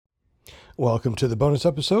Welcome to the bonus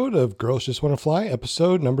episode of Girls Just Want to Fly,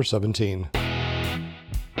 episode number 17.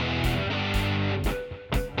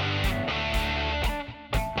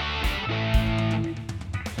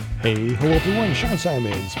 Hey, hello everyone, Sean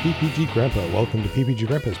Simons, PPG Grandpa. Welcome to PPG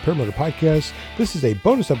Grandpa's Paramotor Podcast. This is a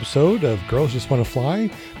bonus episode of Girls Just Want to Fly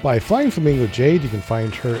by Flying Flamingo Jade. You can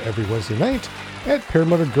find her every Wednesday night at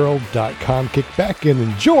paramotorgirl.com. Kick back and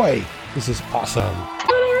enjoy. This is awesome.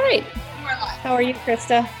 All right. How are you,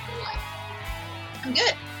 Krista? I'm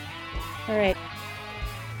good. All right.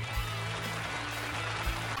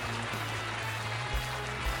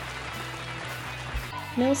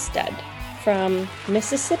 Milstead from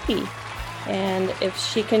Mississippi. And if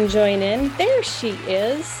she can join in, there she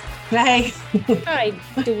is. Hey. Hi,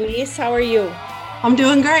 Louise. How are you? I'm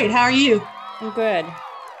doing great. How are you? I'm good.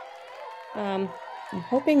 I'm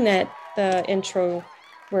hoping that the intro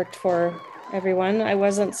worked for everyone. I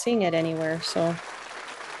wasn't seeing it anywhere, so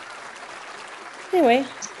anyway.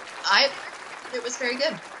 It was very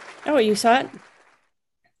good. Oh, you saw it?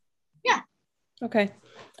 Yeah. Okay.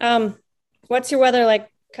 What's your weather like,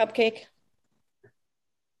 Cupcake?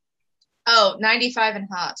 Oh, 95 and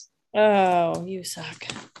hot. Oh, you suck.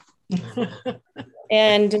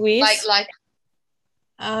 And Louise? Like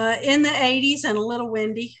in the 80s and a little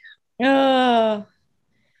windy. Oh,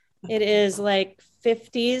 it is like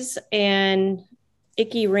 50s and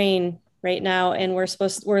icky rain right now, and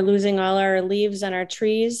we're losing all our leaves on our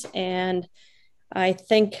trees, and I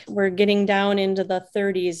think we're getting down into the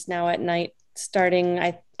 30s now at night. Starting,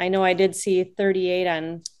 I know I did see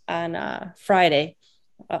 38 on Friday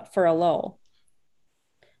for a low.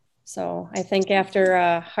 So I think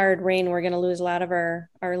after hard rain, we're going to lose a lot of our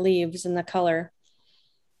leaves and the color.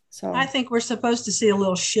 So I think we're supposed to see a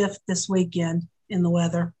little shift this weekend in the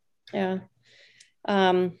weather. Yeah.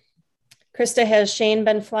 Krista, has Shane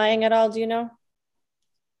been flying at all? Do you know?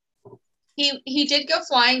 He did go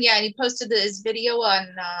flying, yeah, and he posted his video on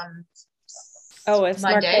it's Monday.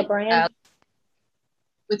 Smart Car Brian?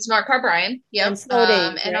 With Smart Car Brian. Yep. And Snow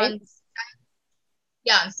Days, and right?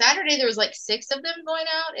 on Saturday there was like 6 of them going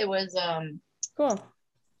out. It was cool.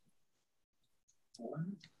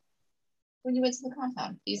 When you went to the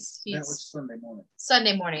compound. That was Sunday morning.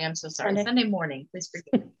 Sunday morning. I'm so sorry. Sunday morning. Please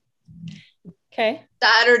forgive me. Okay.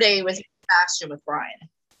 Saturday was action with Brian.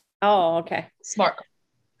 Oh, okay. Smart.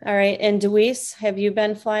 All right. And Deweese, have you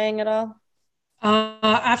been flying at all?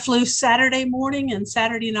 I flew Saturday morning and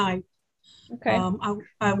Saturday night. Okay.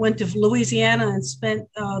 I went to Louisiana and spent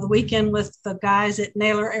the weekend with the guys at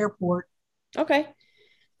Naylor Airport. Okay.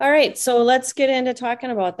 All right. So let's get into talking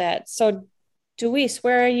about that. So Deweese,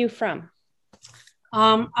 where are you from?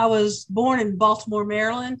 I was born in Baltimore,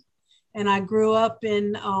 Maryland, and I grew up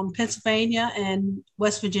in Pennsylvania and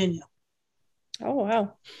West Virginia. Oh,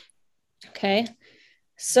 wow. Okay.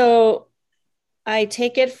 So I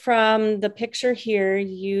take it from the picture here,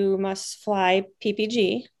 you must fly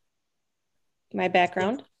PPG, my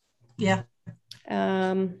background. Yeah.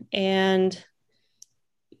 And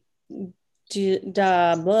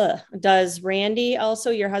does Randy, also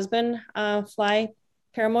your husband, fly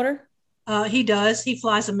paramotor? He does. He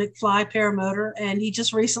flies a McFly paramotor, and he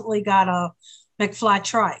just recently got a McFly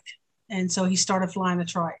trike. And so he started flying a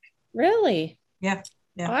trike. Really? Yeah.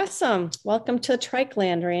 Awesome. Welcome to Trike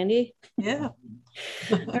Land, Randy. Yeah.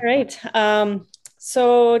 All right.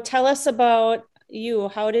 So tell us about you.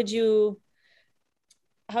 How did you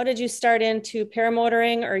start into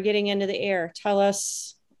paramotoring or getting into the air? Tell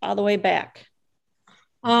us all the way back.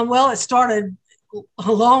 Well, it started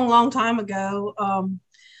a long time ago.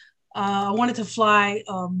 I wanted to fly.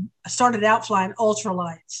 I started out flying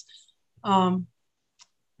ultralights.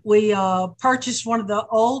 We purchased one of the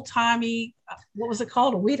old timey, what was it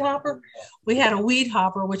called? A weed hopper? We had a weed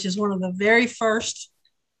hopper, which is one of the very first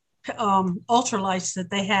ultralights that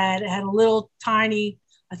they had. It had a little tiny,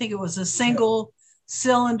 I think it was a single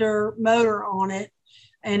cylinder motor on it.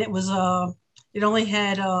 And it was, it only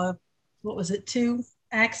had, 2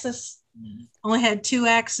 axis? Only had 2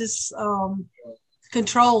 axis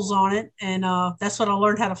controls on it. And that's what I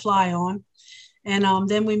learned how to fly on. And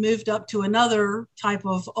then we moved up to another type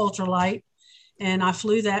of ultralight, and I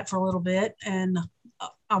flew that for a little bit. And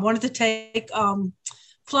I wanted to take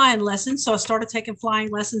flying lessons, so I started taking flying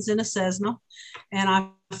lessons in a Cessna, and I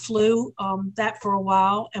flew that for a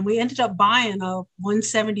while. And we ended up buying a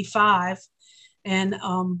 175, and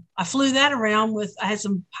I flew that around I had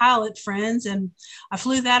some pilot friends, and I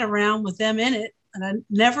flew that around with them in it, and I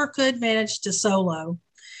never could manage to solo.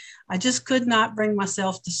 I just could not bring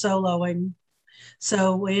myself to soloing.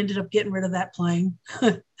 So we ended up getting rid of that plane.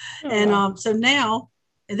 And so now,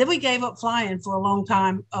 and then we gave up flying for a long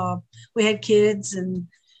time. We had kids, and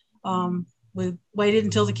we waited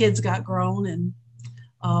until the kids got grown. And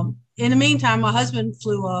in the meantime, my husband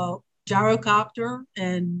flew a gyrocopter,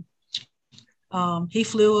 and he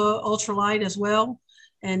flew a ultralight as well.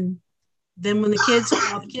 And then when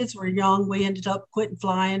while the kids were young, we ended up quitting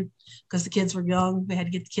flying because the kids were young. We had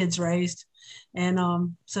to get the kids raised. And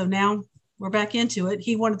so now we're back into it.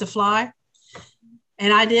 He wanted to fly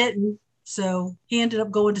and I didn't. So he ended up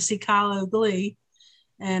going to see Kyle O'Glee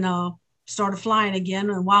and started flying again.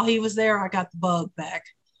 And while he was there, I got the bug back.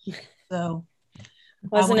 So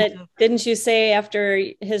didn't you say after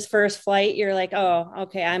his first flight, you're like, oh,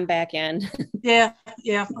 okay, I'm back in. Yeah.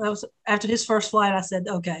 That was after his first flight. I said,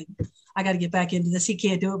 okay, I got to get back into this. He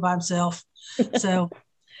can't do it by himself. So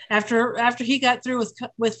after he got through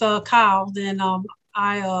with Kyle, then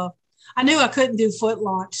I knew I couldn't do foot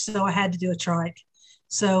launch, so I had to do a trike.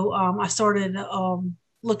 So I started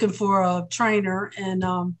looking for a trainer,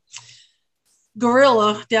 and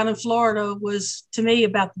Gorilla down in Florida was, to me,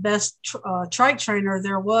 about the best trike trainer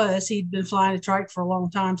there was. He'd been flying a trike for a long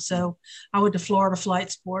time. So I went to Florida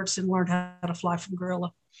Flight Sports and learned how to fly from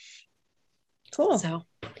Gorilla. Cool. So,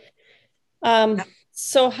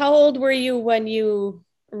 so how old were you when you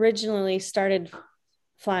originally started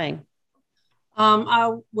flying?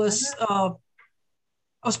 I was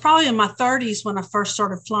probably in my 30s when I first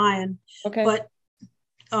started flying. Okay. But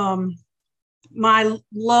my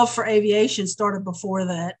love for aviation started before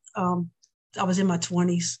that. I was in my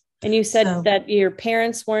 20s. And you said that your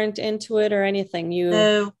parents weren't into it or anything. You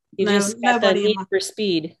just got the need for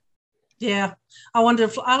speed. Yeah, I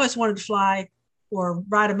always wanted to fly or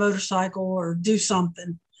ride a motorcycle or do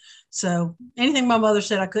something. So anything my mother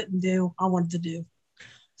said I couldn't do, I wanted to do.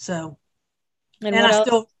 So, and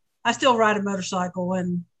I still ride a motorcycle,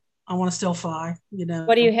 and I want to still fly. You know.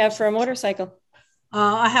 What do you have for a motorcycle?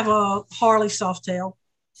 I have a Harley Softail.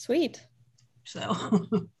 Sweet.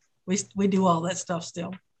 So we do all that stuff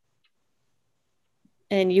still.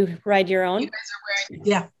 And you ride your own? You guys are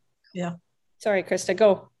wearing. Yeah. Sorry, Krista,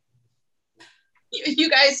 go. You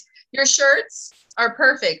guys, your shirts are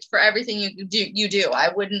perfect for everything you do.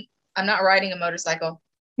 I'm not riding a motorcycle.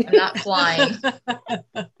 I'm not flying.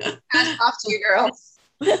 Hats off to you girls.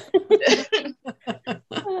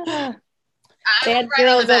 Bad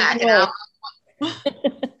girls of the north.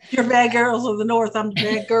 You're bad girls of the north. I'm the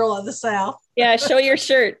bad girl of the south. Yeah, show your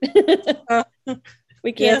shirt.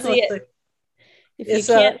 We can't see it. If you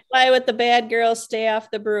can't fly with the bad girls, stay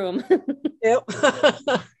off the broom. Yep.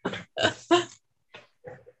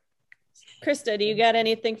 Krista, do you got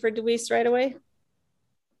anything for Deweese right away?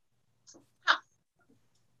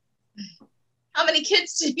 How many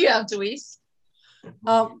kids do you have, Deweese?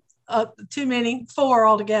 Too many, 4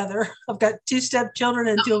 altogether. I've got 2 stepchildren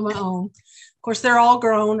and 2 of my own. Of course, they're all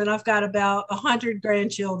grown, and I've got about 100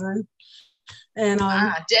 grandchildren. And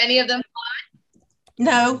do any of them fly?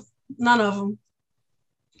 No, none of them.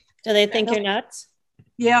 Do they think you're nuts?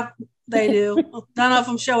 Yeah, they do. None of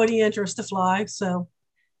them show any interest to fly. So,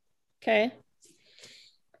 okay.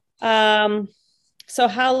 So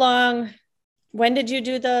when did you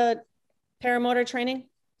do the paramotor training?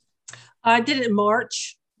 I did it in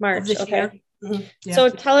March. March, of this okay. year. Mm-hmm. Yeah. So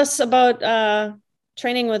tell us about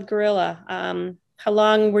training with Gorilla. How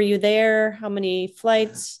long were you there? How many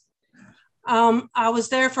flights? I was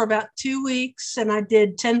there for about 2 weeks, and I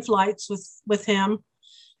did 10 flights with him.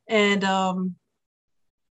 And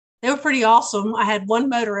they were pretty awesome. I had one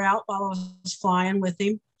motor out while I was flying with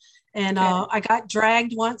him. And I got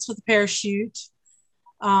dragged once with a parachute.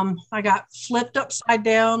 I got flipped upside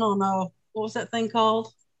down on what was that thing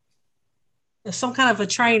called? Some kind of a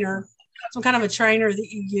trainer that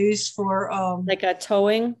you use for like a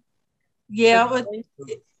towing. Yeah,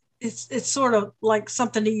 it's sort of like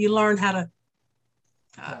something that you learn how to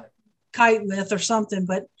kite with or something.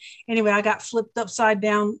 But anyway, I got flipped upside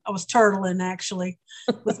down. I was turtling actually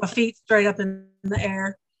with my feet straight up in the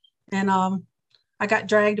air, and I got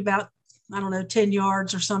dragged about 10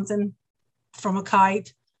 yards or something from a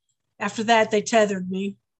kite. After that, they tethered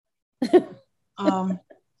me.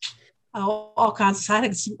 All kinds of, I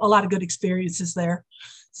had a lot of good experiences there.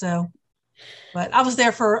 So, but I was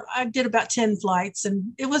there I did about 10 flights,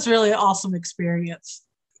 and it was really an awesome experience.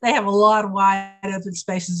 They have a lot of wide open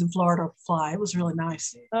spaces in Florida to fly. It was really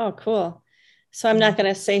nice. Oh, cool. So I'm not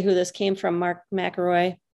going to say who this came from, Mark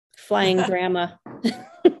McElroy, Flying Grandma.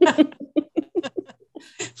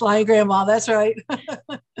 Flying Grandma, that's right.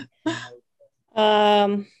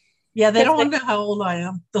 Yeah, they don't want to know how old I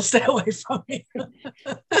am. They'll stay away from me.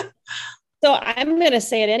 So I'm going to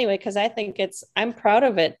say it anyway, because I think I'm proud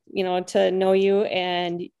of it, to know you.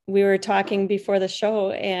 And we were talking before the show,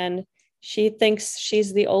 and she thinks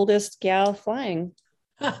she's the oldest gal flying.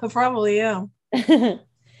 I probably am. So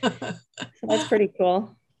that's pretty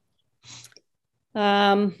cool.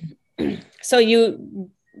 So you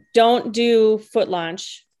don't do foot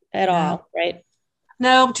launch at all, right?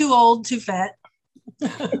 No, I'm too old, too fat.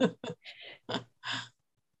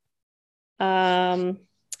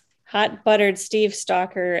 Hot Buttered Steve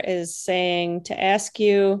Stalker is saying to ask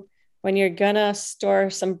you when you're gonna store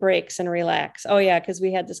some breaks and relax. Oh yeah, because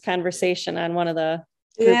we had this conversation on one of the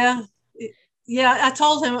Yeah, I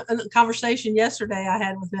told him in a conversation yesterday I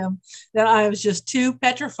had with him that I was just too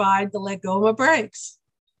petrified to let go of my brakes.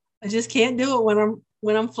 I just can't do it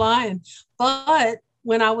when I'm flying. But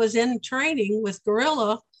when I was in training with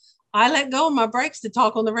Gorilla, I let go of my brakes to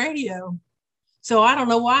talk on the radio. So I don't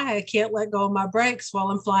know why I can't let go of my brakes while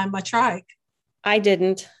I'm flying my trike. I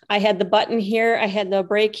didn't. I had the button here, I had the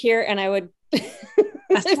brake here, and I would.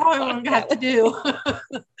 That's probably what I'm gonna have to do.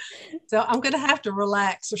 So I'm gonna have to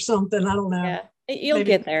relax or something. I don't know. Yeah, you'll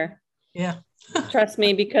get there. Yeah. Trust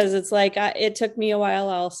me, because it's like it took me a while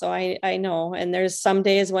also. I know, and there's some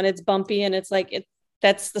days when it's bumpy and it's like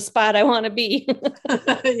that's the spot I want to be.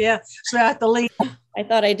 Yeah, so I have to leave. I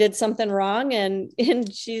thought I did something wrong, and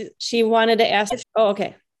she wanted to ask. Oh,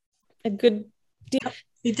 okay, a good deal.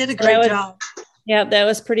 You did a great job. Yeah, that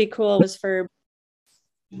was pretty cool. It was for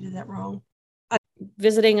you did that wrong.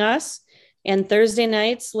 Visiting us, and Thursday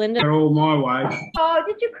nights, Linda. They're all my way. Oh,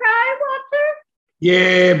 did you cry, Walter?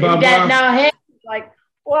 Yeah, Bubba. Dad, no, hey. Like,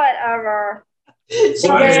 whatever.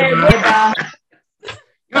 Whatever.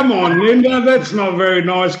 Come on, Linda. That's not very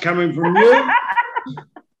nice coming from you.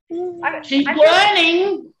 She's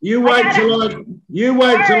learning. You wait till I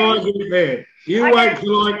get there.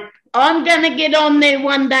 I'm gonna get on there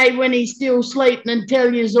one day when he's still sleeping and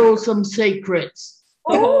tell you all some secrets.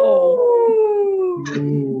 Ooh.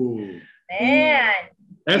 Man.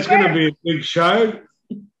 That's gonna be a big show.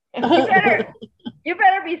 You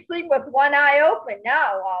better be sleeping with one eye open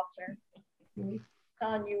now, Walter.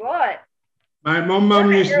 Telling you what. Mate, my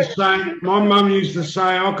mum used to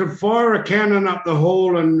say, I could fire a cannon up the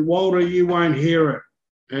hall and Walter, you won't hear it.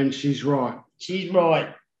 And she's right. She's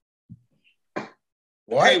right.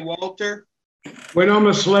 What? Hey, Walter. When I'm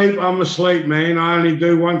asleep, man. I only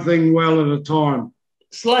do one thing well at a time.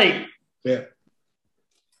 Sleep. Yeah.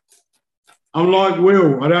 I'm like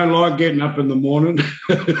Will. I don't like getting up in the morning.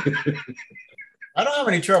 I don't have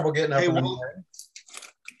any trouble getting up in the morning.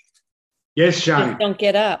 Yes, Shane. Just don't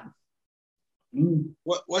get up.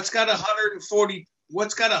 What's got 140?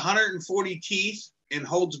 What's got 140 teeth and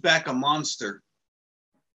holds back a monster?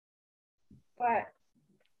 What?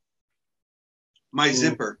 My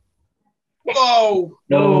zipper. Whoa!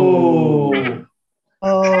 No.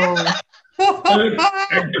 Oh.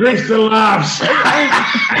 And Krista laughs.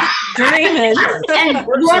 Dreaming. And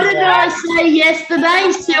what did I say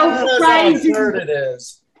yesterday? Self-praise. It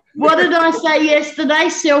is. What did I say yesterday?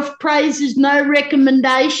 Self-praise is no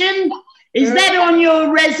recommendation. Is that on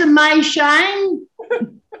your resume, Shane?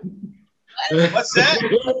 What's that?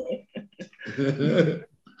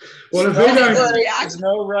 Well, if he don't, there's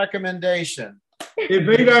no recommendation. If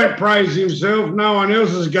he don't praise himself, no one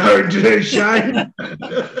else is going to, Shane.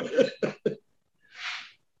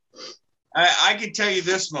 I can tell you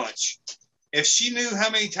this much. If she knew how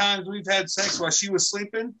many times we've had sex while she was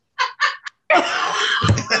sleeping.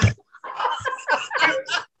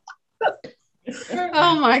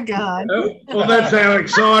 Oh, my God. Well, that's how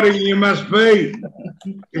exciting you must be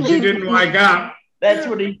if you didn't wake up. That's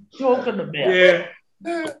what he's talking about. Yeah.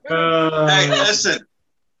 Hey, listen.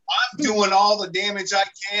 I'm doing all the damage I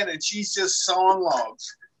can, and she's just sawing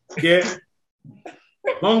logs. Yeah.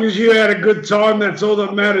 As long as you had a good time, that's all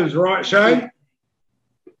that matters, right, Shane?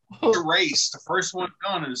 The race. The first one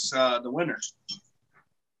done is the winner.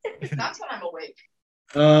 That's when I'm awake.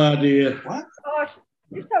 Oh, dear. What? Oh,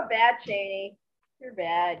 you're so bad, Shani. You're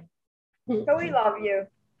bad. So we love you.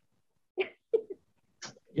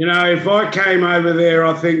 You know, if I came over there,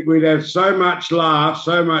 I think we'd have so much laugh,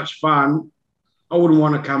 so much fun. I wouldn't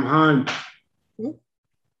want to come home. Be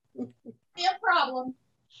a problem.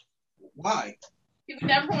 Why? You would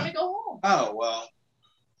never want to go home. Oh, well.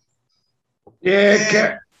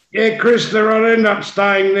 Yeah, Krista, I'd end up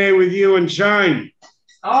staying there with you and Shane.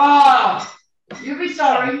 Oh, you'll be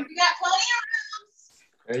sorry. We got plenty of rooms.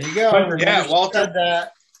 There you go. Yeah, Walter.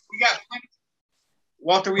 We got plenty.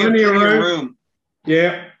 Walter, we have plenty of room.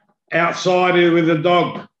 Yeah, outside here with the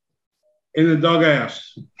dog, in the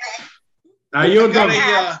doghouse. Now your dog.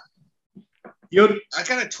 I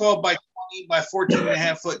got a 12 by 20 by 14 and a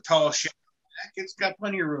half foot tall shed. It's got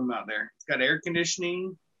plenty of room out there. It's got air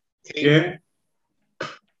conditioning. Cable. Yeah.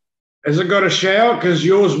 Has it got a shower? Because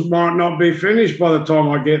yours might not be finished by the time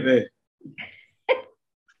I get there.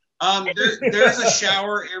 There's a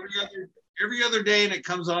shower every other day, and it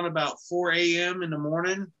comes on about 4 a.m. in the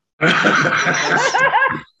morning.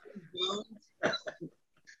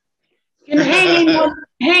 You can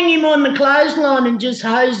hang him on the clothesline and just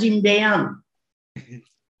hose him down.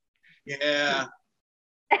 Yeah.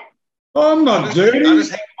 I'm not dirty.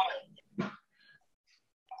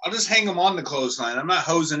 I'll just hang him on the clothesline. I'm not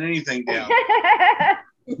hosing anything down.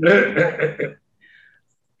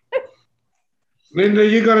 Linda,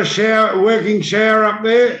 you got a working shower up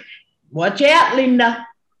there? Watch out, Linda.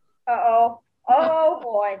 Uh-oh. Oh,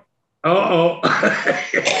 boy. Uh-oh.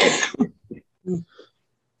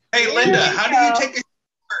 Hey, Linda, how do you take a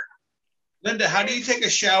shower? Linda, how do you take a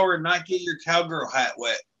shower and not get your cowgirl hat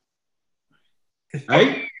wet?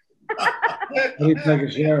 Hey? How do you take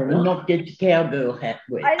a shower And not get your cowgirl hat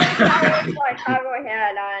wet. I don't shower with my cowboy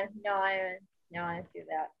hat on. No, I don't do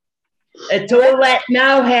that. It's all that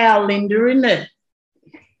know-how, Linda, isn't it?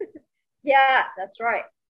 Yeah, that's right.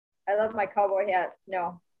 I love my cowboy hat.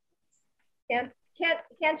 No. Can't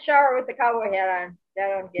shower with the cowboy hat on. I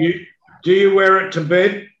don't get it. Do you wear it to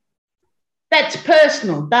bed? That's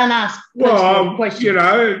personal. Don't ask personal questions. You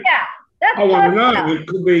know. Yeah, that's I want to know. personal. It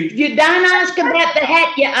could be. You don't ask about the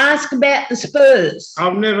hat. You ask about the spurs.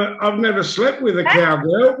 I've never slept with a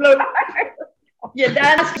cowgirl. Look, you don't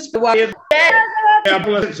ask about that.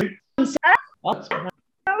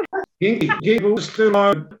 Kinky was still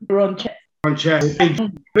on chat. Not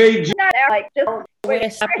like just Way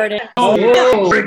to separate it. Oh,